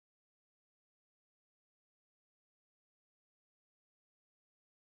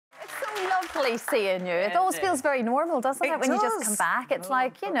lovely seeing you. It always feels very normal, doesn't it, when you just come back? It's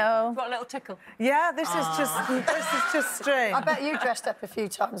like, you know... Got a little tickle. Yeah, this is just strange. I bet you dressed up a few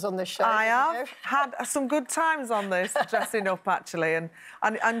times on this show. I have had some good times on this, dressing up, actually,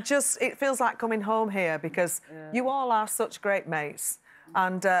 and just, it feels like coming home here because you all are such great mates.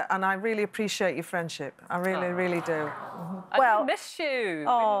 And I really appreciate your friendship. I really, really do. Well, I miss you.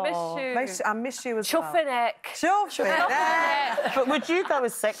 Oh, I miss you as well. Chuffineck. But would you go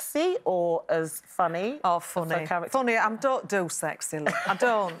as sexy or as funny? Oh, funny. Funny. I don't do sexy. I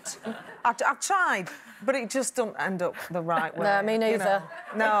don't. I've tried, but it just doesn't end up the right way. No, me neither.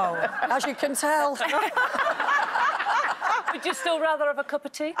 You know? No. As you can tell. Would you still rather have a cup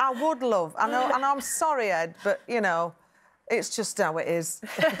of tea? I would love. I know, and I'm sorry, Ed, but, you know, it's just how it is,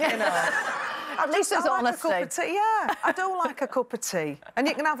 you know. At least there's honesty. Like a cup of tea. Yeah, I do like a cup of tea. And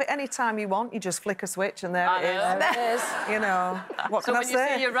you can have it any time you want. You just flick a switch and there it is. There it is. You know, what so can I say? So when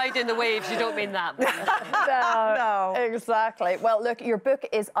you say you're riding the waves, you don't mean that. No, exactly. Well, look, your book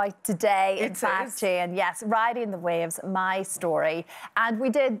is out today, in fact, Jane. Yes, Riding the Waves, My Story. And we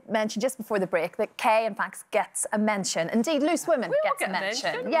did mention just before the break that Kaye, in fact, gets a mention. Indeed, Loose Women gets a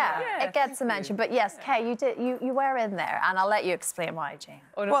mention. Yeah, it gets a mention. But yes, Kaye, you were in there, and I'll let you explain why, Jane.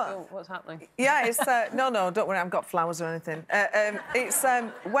 Oh, no, well, what's happening? Yeah, it's... no, don't worry, I haven't got flowers or anything. It's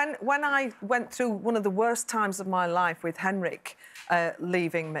when I went through one of the worst times of my life with Henrik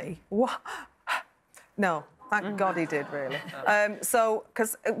leaving me. No, thank God he did, really.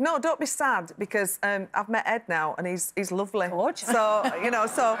 No, don't be sad, because I've met Ed now, and he's lovely. Gorgeous. So, you know,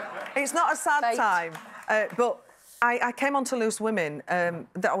 so it's not a sad time. But I came onto Loose Women.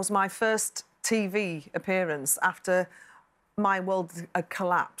 That was my first TV appearance after my world had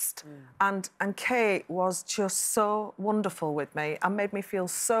collapsed. And Kaye was just so wonderful with me and made me feel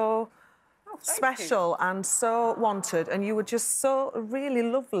so special and so wanted, and you were just so really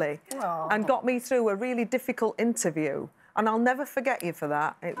lovely. And got me through a really difficult interview, and I'll never forget you for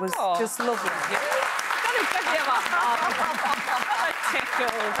that. It was just lovely. It's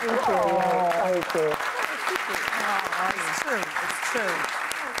true.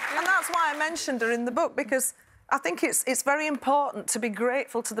 And that's why I mentioned her in the book, because I think it's very important to be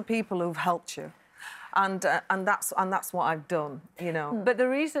grateful to the people who've helped you, and that's what I've done, you know. But the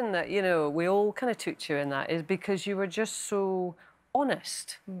reason that, you know, we all kind of took you in that is because you were just so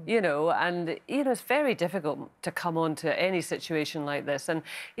honest, you know, and, you know, it's very difficult to come on to any situation like this. And,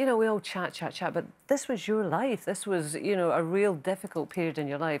 you know, we all chat, but this was your life. This was, you know, a real difficult period in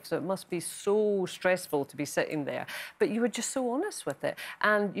your life. So it must be so stressful to be sitting there. But you were just so honest with it.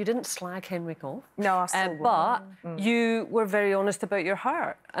 And you didn't slag Henrik off. No, I still wouldn't. But you were very honest about your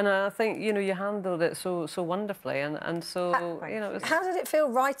heart. And I think, you know, you handled it so wonderfully. And so, you know... How did it feel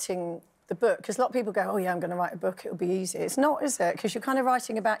writing the book? Because a lot of people go, oh, yeah, I'm going to write a book, it'll be easy. It's not, is it? Because you're kind of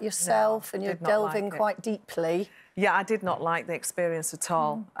writing about yourself and you're delving quite deeply. Yeah, I did not like the experience at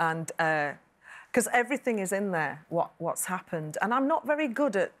all. And because everything is in there, what's happened. And I'm not very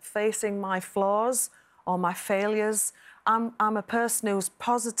good at facing my flaws or my failures. I'm a person who's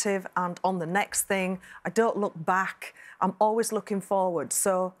positive and on the next thing. I don't look back. I'm always looking forward.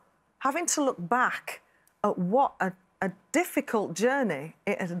 So having to look back at what a difficult journey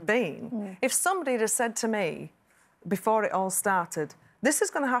it had been. If somebody had said to me before it all started, this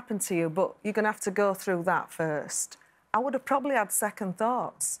is going to happen to you, but you're going to have to go through that first, I would have probably had second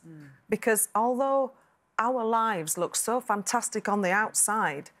thoughts. Because although our lives look so fantastic on the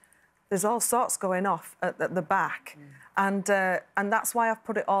outside, there's all sorts going off at the back. And that's why I've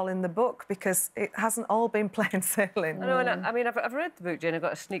put it all in the book, because it hasn't all been plain sailing. No, I mean, I've read the book, Jane. I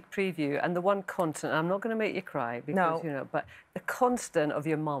got a sneak preview, and the one constant, I'm not going to make you cry, because, you know, but the constant of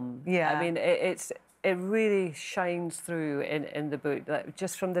your mum. Yeah. I mean, it really shines through in the book, like,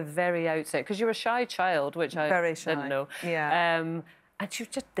 just from the very outset, because you're a shy child, which I didn't know. Yeah. And she was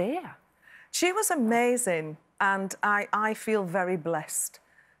just there. She was amazing, and I feel very blessed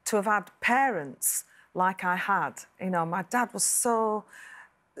to have had parents like I had. You know, my dad was so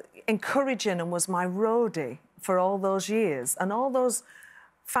encouraging and was my roadie for all those years, and all those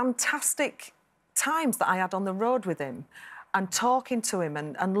fantastic times that I had on the road with him and talking to him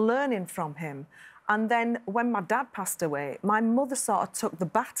and learning from him. And then when my dad passed away, my mother sort of took the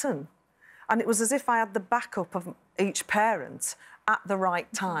baton, and it was as if I had the backup of each parent at the right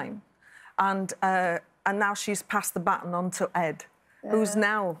time. And now she's passed the baton on to Ed, who's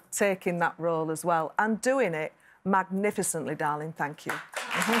now taking that role as well and doing it magnificently, darling. Thank you.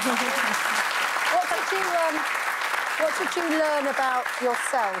 What did you learn about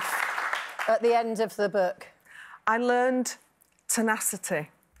yourself at the end of the book? I learned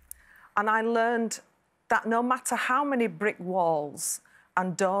tenacity, and I learned that no matter how many brick walls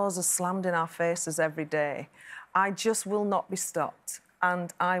and doors are slammed in our faces every day, I just will not be stopped,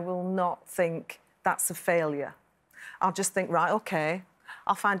 and I will not think that's a failure. I'll just think, right, OK,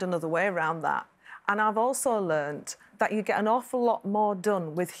 I'll find another way around that. And I've also learned that you get an awful lot more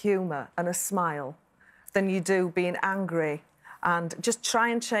done with humour and a smile than you do being angry. And just try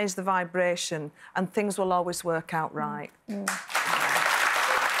and change the vibration and things will always work out right. We're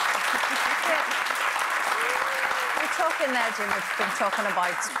talking there, Jane, we've been talking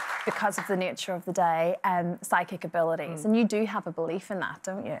about, because of the nature of the day, psychic abilities. And you do have a belief in that,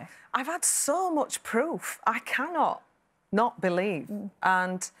 don't you? I've had so much proof. I cannot not believe.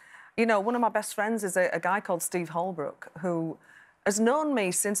 And, you know, one of my best friends is a guy called Steve Holbrook, who has known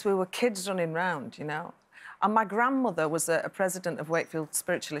me since we were kids running round, you know. And my grandmother was a president of Wakefield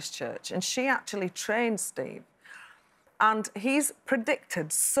Spiritualist Church, and she actually trained Steve. And he's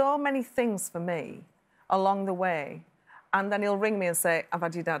predicted so many things for me along the way. And then he'll ring me and say, I've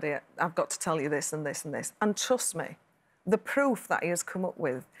had your daddy, I've got to tell you this and this and this. And trust me, the proof that he has come up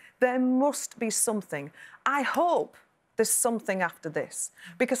with, there must be something. I hope there's something after this,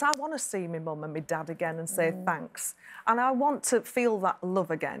 because I want to see my mum and my dad again and say thanks. And I want to feel that love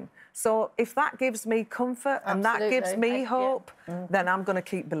again. So if that gives me comfort and that gives me hope, then I'm going to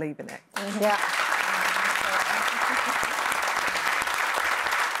keep believing it. Yeah.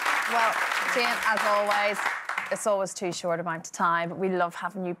 Well, Jane, as always, it's always too short amount of time, but we love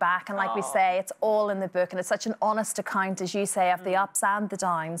having you back. And like we say, it's all in the book, and it's such an honest account, as you say, of the ups and the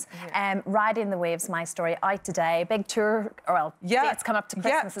downs. Riding the Waves, my story, out today. Big tour, or well, dates come up to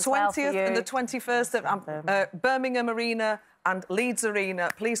Christmas as well for you. 20th and the 21st of Birmingham Arena and Leeds Arena.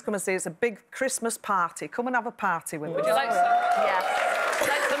 Please come and see. It's a big Christmas party. Come and have a party with me. Would you like some? Yes.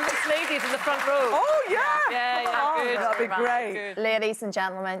 Like some nice ladies in the front row. Oh, yeah. Yeah, Oh, good. that'd be great. Good. Ladies and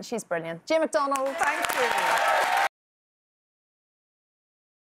gentlemen, she's brilliant. Jane McDonald. Thank you.